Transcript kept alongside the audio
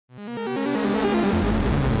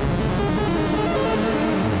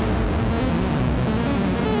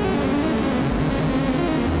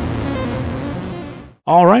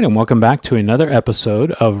All right, and welcome back to another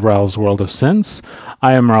episode of Raul's World of Synths.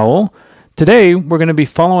 I am Raul. Today, we're going to be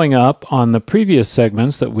following up on the previous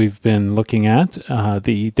segments that we've been looking at,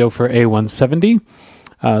 the Doepfer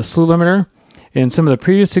A170 slew limiter. In some of the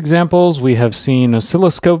previous examples, we have seen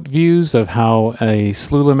oscilloscope views of how a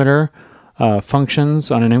slew limiter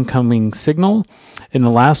functions on an incoming signal. In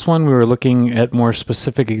the last one, we were looking at more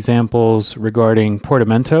specific examples regarding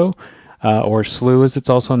portamento, or slew as it's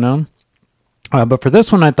also known. But for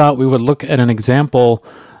this one, I thought we would look at an example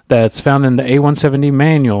that's found in the A170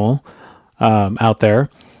 manual out there,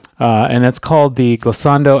 and that's called the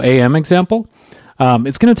Glissando AM example.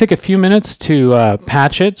 It's going to take a few minutes to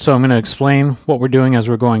patch it, so I'm going to explain what we're doing as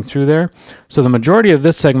we're going through there. So the majority of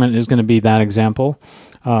this segment is going to be that example.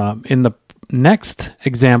 In the next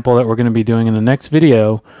example that we're going to be doing in the next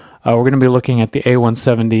video, we're going to be looking at the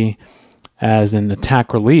A170 as an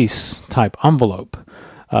attack release type envelope.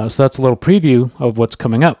 So that's a little preview of what's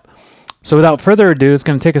coming up. So without further ado, it's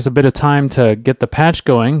going to take us a bit of time to get the patch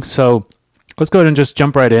going. So let's go ahead and just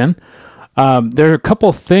jump right in. There are a couple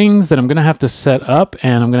things that I'm going to have to set up,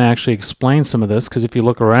 and I'm going to actually explain some of this, because if you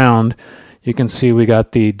look around, you can see we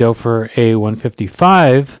got the Doepfer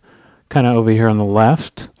A155 kind of over here on the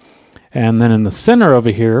left. And then in the center over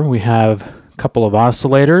here, we have a couple of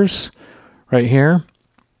oscillators right here.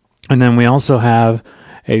 And then we also have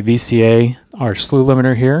a VCA, our slew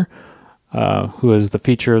limiter here, who is the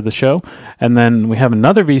feature of the show. And then we have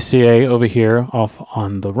another VCA over here off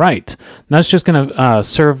on the right. And that's just going to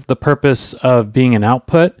serve the purpose of being an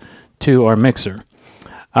output to our mixer.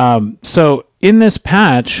 So in this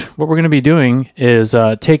patch, what we're going to be doing is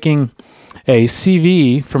taking a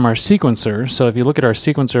CV from our sequencer. So if you look at our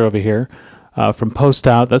sequencer over here, from post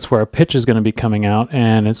out, that's where our pitch is going to be coming out,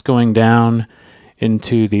 and it's going down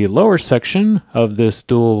into the lower section of this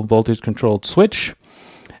dual voltage controlled switch.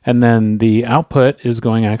 And then the output is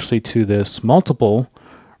going actually to this multiple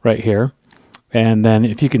right here. And then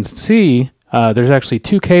if you can see, there's actually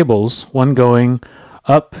two cables, one going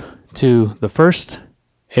up to the first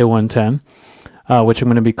A110, which I'm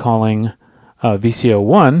going to be calling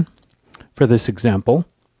VCO1 for this example.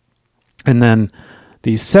 And then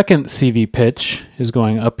the second CV pitch is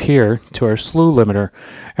going up here to our slew limiter.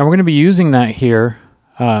 And we're going to be using that here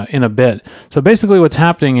in a bit. So basically what's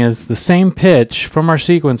happening is the same pitch from our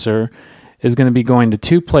sequencer is going to be going to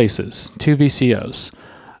two places, two VCOs.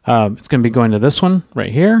 It's going to be going to this one right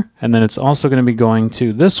here, and then it's also going to be going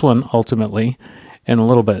to this one ultimately in a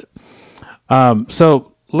little bit.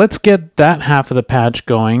 So let's get that half of the patch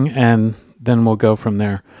going, and then we'll go from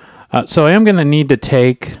there. So I am going to need to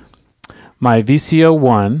take my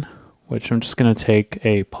VCO1, which I'm just going to take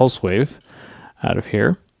a pulse wave out of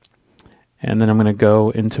here. And then I'm going to go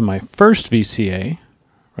into my first VCA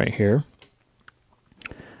right here.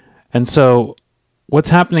 And so what's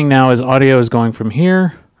happening now is audio is going from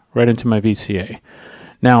here right into my VCA.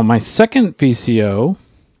 Now my second VCO,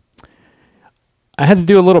 I had to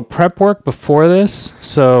do a little prep work before this.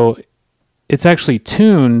 So it's actually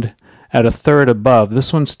tuned at a third above.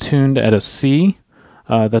 This one's tuned at a C.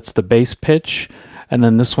 That's the bass pitch. And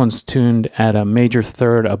then this one's tuned at a major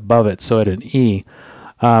third above it, so at an E.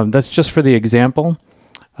 That's just for the example.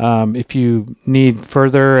 If you need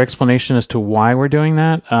further explanation as to why we're doing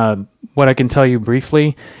that, what I can tell you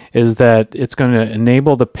briefly is that it's going to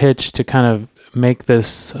enable the pitch to kind of make this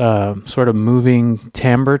sort of moving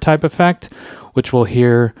timbre type effect, which we'll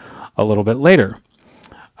hear a little bit later.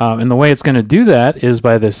 And the way it's going to do that is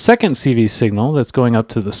by the second CV signal that's going up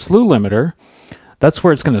to the slew limiter. That's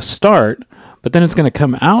where it's going to start, but then it's going to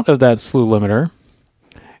come out of that slew limiter,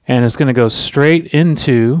 and it's going to go straight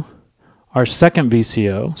into our second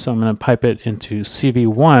VCO. So I'm going to pipe it into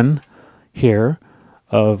CV1 here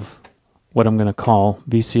of what I'm going to call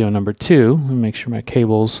VCO number 2. Let me make sure my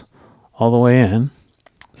cable's all the way in.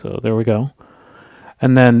 So there we go.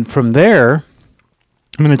 And then from there,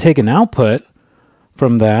 I'm going to take an output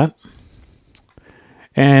from that.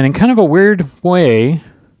 And in kind of a weird way,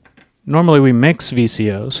 normally we mix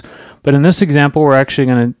VCOs, but in this example, we're actually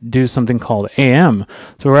going to do something called AM.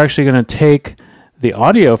 So we're actually going to take the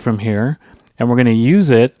audio from here, and we're going to use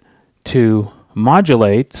it to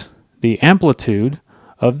modulate the amplitude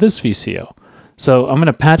of this VCO. So I'm going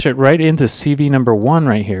to patch it right into CV number 1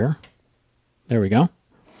 right here. There we go.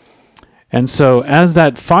 And so as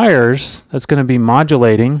that fires, that's going to be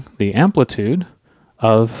modulating the amplitude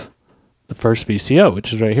of the first VCO,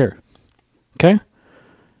 which is right here. Okay?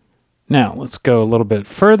 Now, let's go a little bit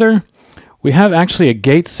further. We have actually a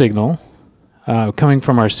gate signal coming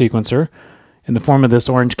from our sequencer in the form of this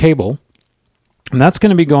orange cable. And that's going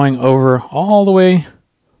to be going over all the way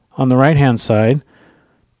on the right-hand side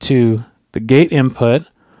to the gate input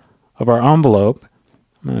of our envelope.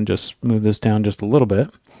 I'm going to just move this down just a little bit.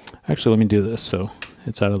 Actually, let me do this so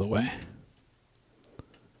it's out of the way.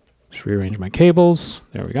 Just rearrange my cables.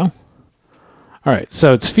 There we go. All right,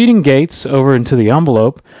 so it's feeding gates over into the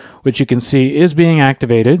envelope, which you can see is being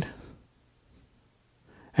activated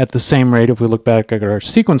at the same rate. If we look back at our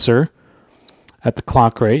sequencer, at the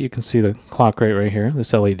clock rate, you can see the clock rate right here,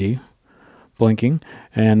 this LED blinking.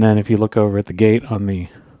 And then if you look over at the gate on the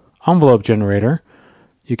envelope generator,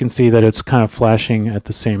 you can see that it's kind of flashing at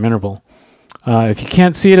the same interval. If you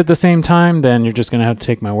can't see it at the same time, then you're just going to have to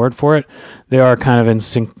take my word for it. They are kind of in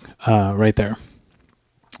sync right there.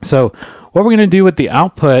 So what we're going to do with the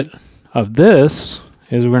output of this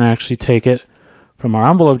is we're going to actually take it from our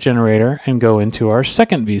envelope generator and go into our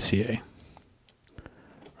second VCA.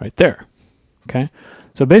 Right there. Okay.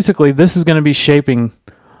 So basically this is going to be shaping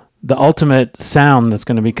the ultimate sound that's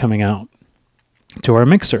going to be coming out to our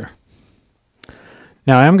mixer.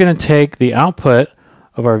 Now I'm going to take the output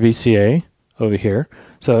of our VCA over here.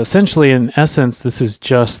 So essentially, in essence, this is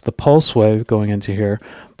just the pulse wave going into here,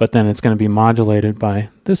 but then it's going to be modulated by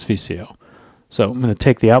this VCO. So I'm going to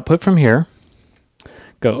take the output from here,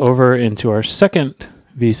 go over into our second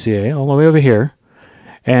VCA all the way over here,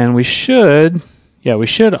 and we should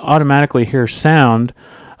automatically hear sound.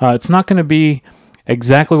 It's not going to be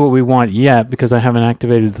exactly what we want yet because I haven't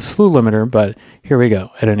activated the slew limiter, but here we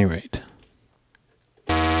go at any rate.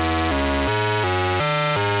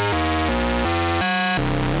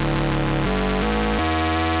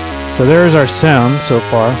 So there's our sound so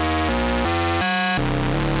far.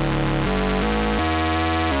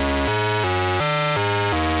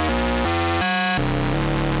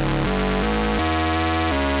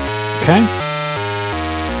 Okay.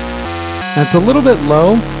 That's a little bit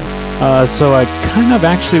low, so I kind of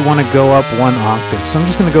actually want to go up one octave. So I'm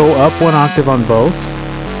just going to go up one octave on both.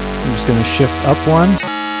 I'm just going to shift up one,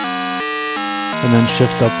 and then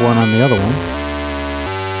shift up one on the other one.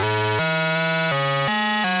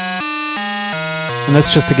 And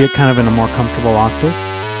that's just to get kind of in a more comfortable octave.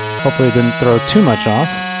 Hopefully it didn't throw too much off.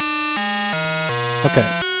 Okay,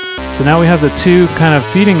 so now we have the two kind of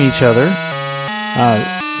feeding each other.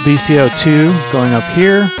 VCO2 going up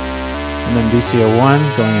here, and then VCO1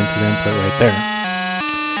 going into the input right there.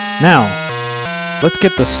 Now, let's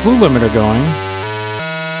get the slew limiter going,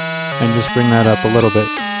 and just bring that up a little bit.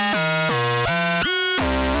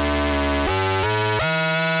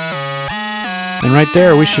 And right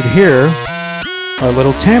there we should hear our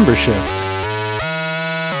little timbre shift.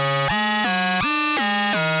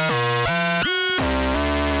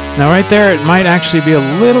 Now right there, it might actually be a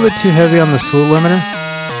little bit too heavy on the slew limiter,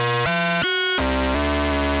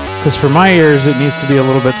 because for my ears it needs to be a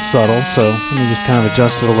little bit subtle, so let me just kind of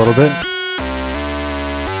adjust it a little bit.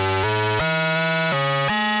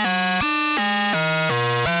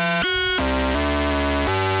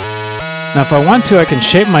 Now if I want to, I can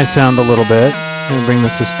shape my sound a little bit and bring the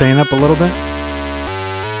sustain up a little bit.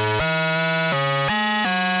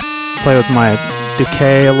 Play with my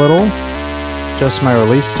decay a little, adjust my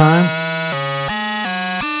release time.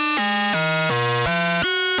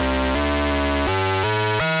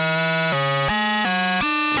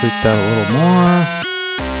 Tweak that a little more.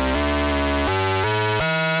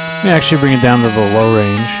 Let me actually bring it down to the low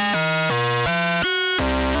range.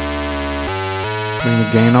 Bring the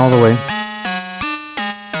gain all the way.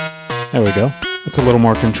 There we go. It's a little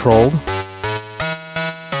more controlled.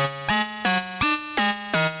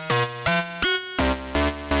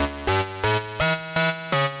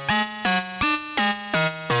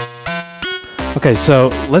 Okay, so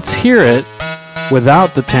let's hear it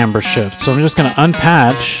without the timbre shift. So I'm just going to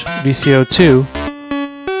unpatch VCO2.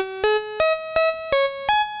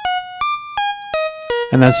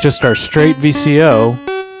 And that's just our straight VCO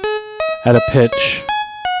at a pitch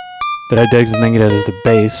that I designated as the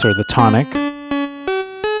bass or the tonic.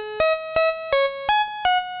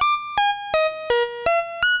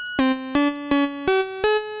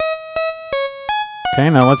 Okay,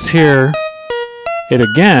 now let's hear it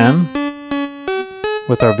again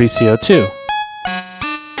with our VCO2.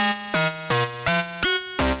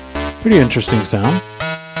 Pretty interesting sound.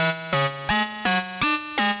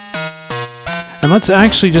 And let's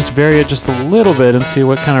actually just vary it just a little bit and see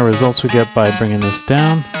what kind of results we get by bringing this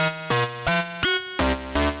down.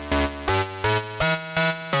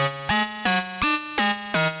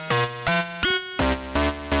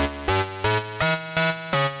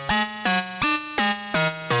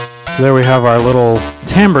 So there we have our little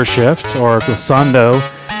timbre shift, or Glissando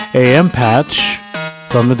AM patch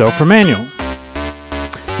from the Doepfer manual.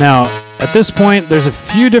 Now, at this point, there's a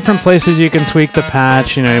few different places you can tweak the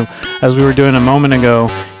patch. You know, as we were doing a moment ago,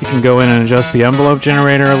 you can go in and adjust the envelope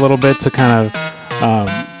generator a little bit to kind of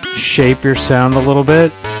shape your sound a little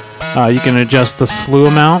bit. You can adjust the slew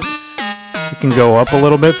amount. You can go up a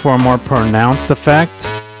little bit for a more pronounced effect,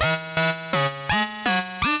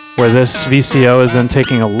 where this VCO is then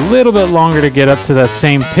taking a little bit longer to get up to that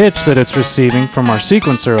same pitch that it's receiving from our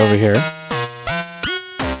sequencer over here.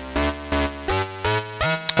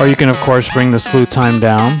 Or you can, of course, bring the slew time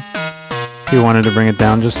down if you wanted to bring it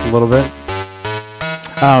down just a little bit.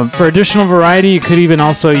 For additional variety, you could even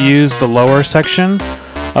also use the lower section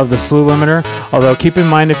of the slew limiter, although keep in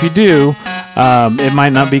mind if you do, it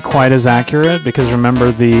might not be quite as accurate, because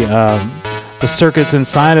remember the circuits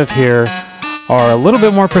inside of here are a little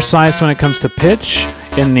bit more precise when it comes to pitch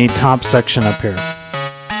in the top section up here.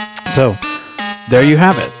 So there you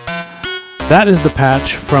have it. That is the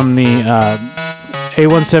patch from the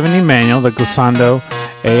A170 manual, the Glissando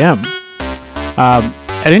AM.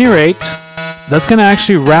 At any rate, that's going to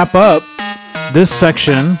actually wrap up this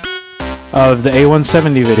section of the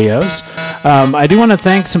A170 videos. I do want to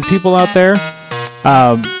thank some people out there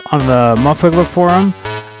on the Muff forum.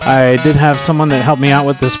 I did have someone that helped me out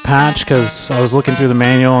with this patch because I was looking through the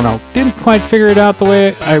manual and I didn't quite figure it out the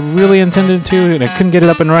way I really intended to, and I couldn't get it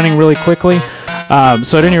up and running really quickly.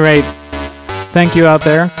 So at any rate, thank you out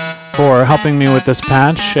there for helping me with this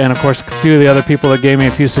patch, and of course a few of the other people that gave me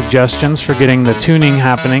a few suggestions for getting the tuning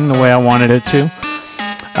happening the way I wanted it to.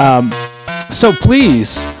 So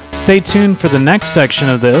please stay tuned for the next section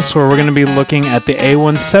of this, where we're going to be looking at the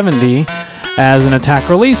A170 as an attack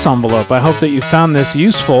release envelope. I hope that you found this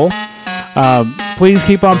useful. Please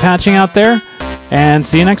keep on patching out there, and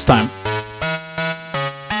see you next time.